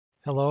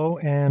Hello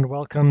and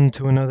welcome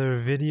to another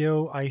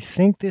video. I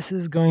think this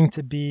is going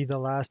to be the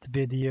last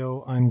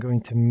video I'm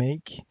going to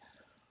make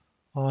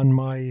on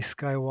my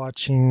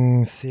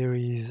skywatching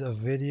series of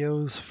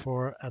videos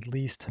for at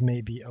least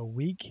maybe a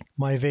week.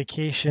 My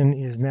vacation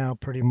is now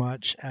pretty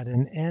much at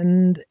an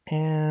end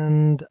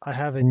and I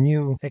have a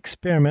new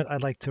experiment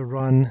I'd like to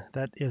run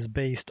that is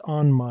based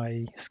on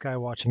my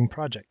skywatching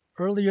project.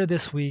 Earlier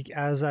this week,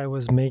 as I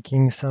was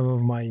making some of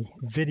my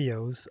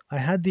videos, I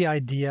had the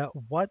idea,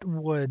 what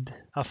would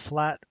a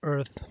flat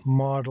Earth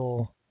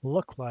model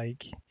look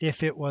like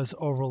if it was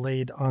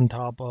overlaid on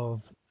top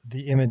of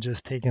the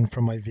images taken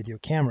from my video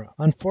camera?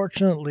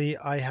 Unfortunately,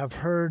 I have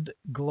heard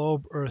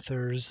globe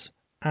earthers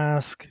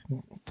ask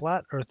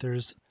flat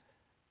earthers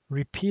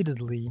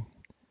repeatedly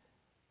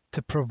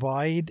to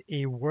provide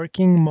a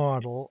working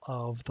model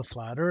of the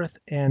flat Earth,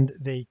 and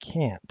they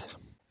can't.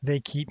 They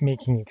keep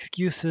making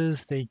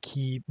excuses, they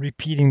keep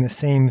repeating the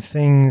same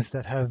things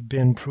that have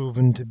been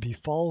proven to be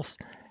false,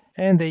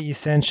 and they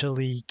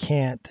essentially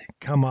can't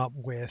come up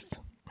with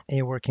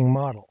a working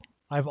model.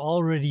 I've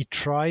already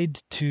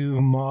tried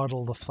to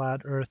model the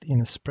flat Earth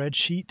in a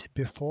spreadsheet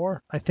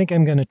before. I think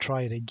I'm going to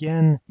try it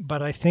again,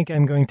 but I think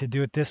I'm going to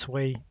do it this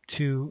way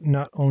to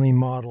not only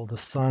model the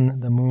sun,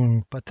 the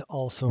moon, but to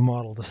also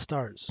model the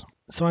stars.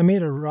 So I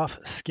made a rough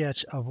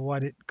sketch of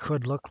what it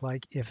could look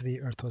like if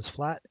the Earth was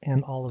flat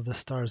and all of the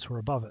stars were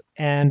above it.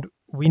 And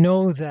we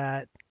know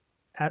that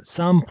at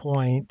some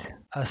point,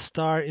 a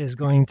star is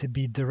going to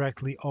be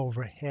directly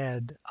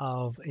overhead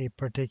of a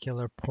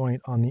particular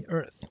point on the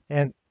Earth.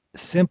 And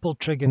simple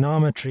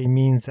trigonometry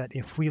means that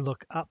if we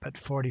look up at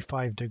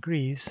 45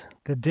 degrees,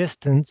 the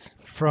distance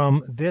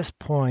from this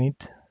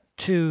point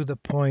to the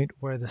point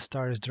where the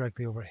star is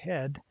directly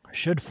overhead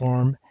should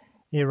form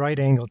a right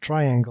angle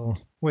triangle,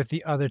 with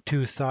the other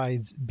two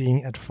sides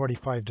being at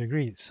 45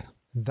 degrees.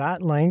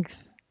 That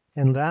length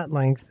and that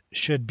length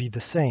should be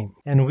the same,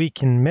 and we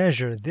can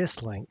measure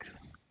this length.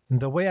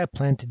 The way I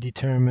plan to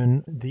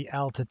determine the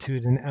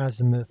altitude and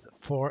azimuth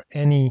for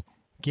any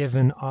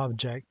given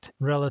object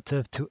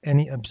relative to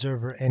any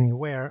observer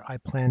anywhere, I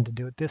plan to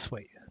do it this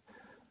way.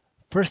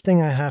 First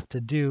thing I have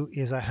to do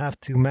is I have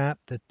to map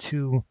the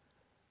two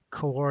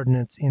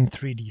coordinates in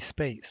 3D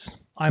space.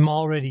 I'm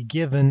already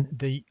given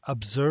the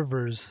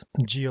observer's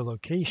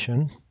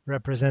geolocation,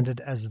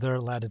 represented as their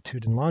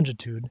latitude and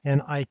longitude,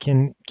 and I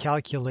can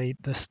calculate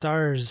the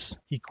star's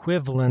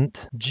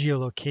equivalent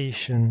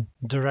geolocation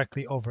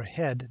directly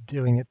overhead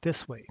doing it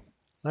this way.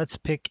 Let's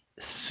pick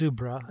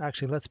Subra.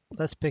 Actually,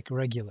 let's pick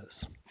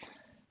Regulus.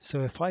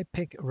 So if I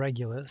pick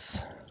Regulus,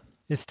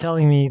 it's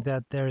telling me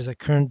that there's a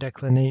current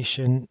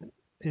declination.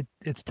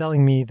 It's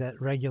telling me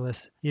that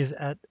Regulus is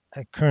at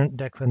a current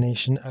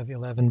declination of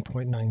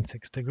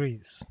 11.96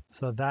 degrees.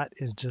 So that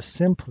is just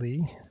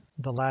simply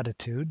the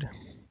latitude.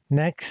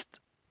 Next,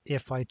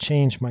 if I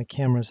change my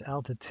camera's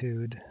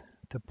altitude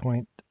to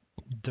point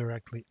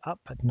directly up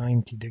at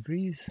 90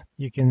 degrees,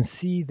 you can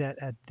see that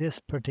at this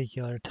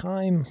particular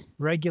time,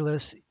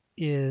 Regulus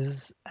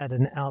is at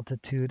an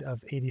altitude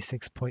of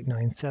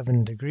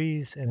 86.97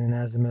 degrees and an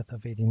azimuth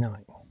of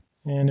 89.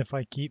 And if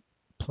I keep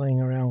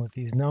playing around with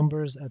these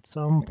numbers, at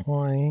some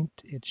point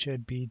it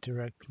should be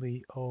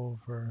directly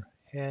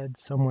overhead,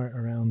 somewhere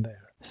around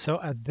there. So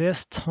at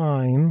this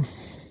time,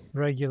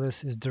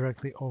 Regulus is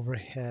directly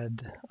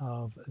overhead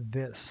of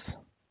this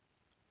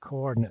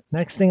coordinate.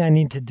 Next thing I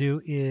need to do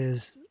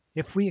is,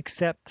 if we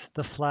accept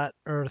the flat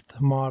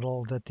Earth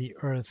model that the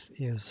Earth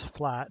is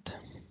flat,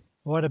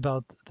 what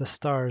about the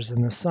stars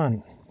and the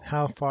sun?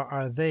 How far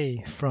are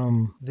they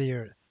from the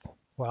Earth?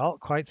 Well,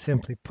 quite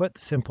simply put,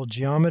 simple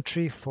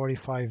geometry,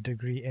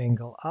 45-degree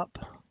angle up.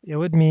 It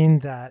would mean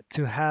that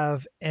to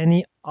have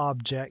any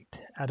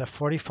object at a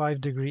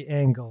 45-degree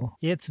angle,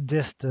 its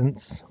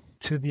distance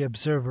to the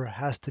observer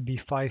has to be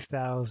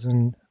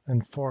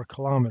 5,004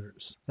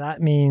 kilometers.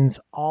 That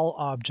means all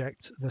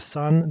objects, the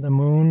sun, the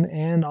moon,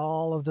 and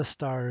all of the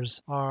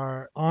stars,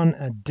 are on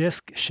a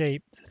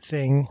disc-shaped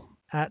thing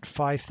at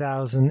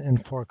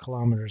 5,004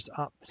 kilometers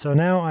up. So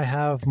now I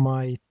have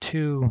my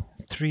two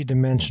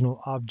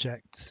three-dimensional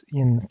objects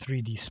in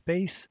 3D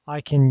space.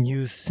 I can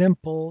use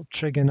simple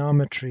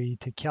trigonometry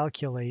to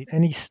calculate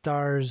any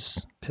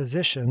star's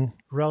position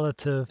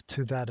relative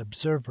to that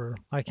observer.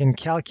 I can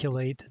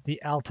calculate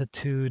the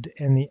altitude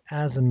and the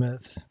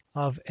azimuth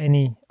of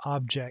any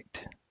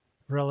object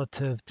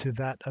relative to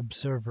that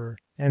observer,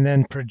 and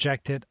then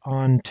project it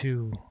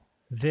onto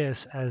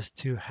this as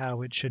to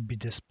how it should be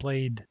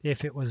displayed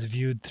if it was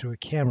viewed through a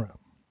camera.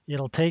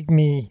 It'll take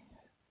me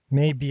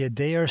maybe a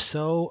day or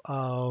so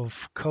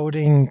of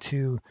coding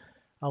to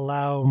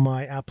allow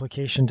my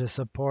application to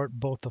support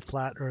both the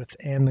flat Earth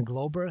and the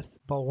globe Earth.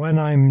 But when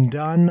I'm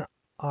done,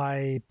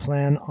 I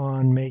plan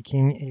on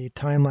making a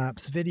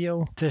time-lapse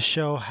video to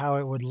show how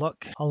it would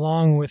look,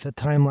 along with a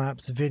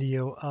time-lapse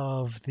video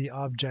of the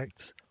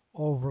objects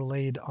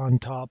overlaid on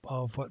top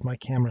of what my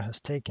camera has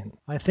taken.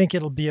 I think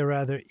it'll be a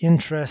rather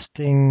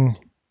interesting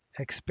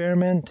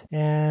experiment,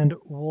 and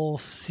we'll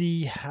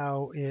see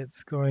how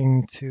it's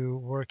going to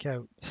work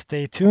out.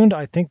 Stay tuned.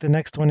 I think the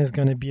next one is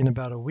going to be in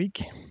about a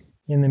week.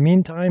 In the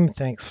meantime,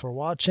 thanks for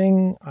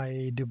watching.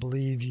 I do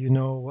believe you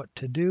know what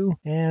to do,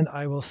 and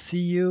I will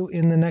see you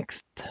in the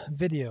next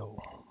video.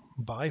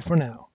 Bye for now.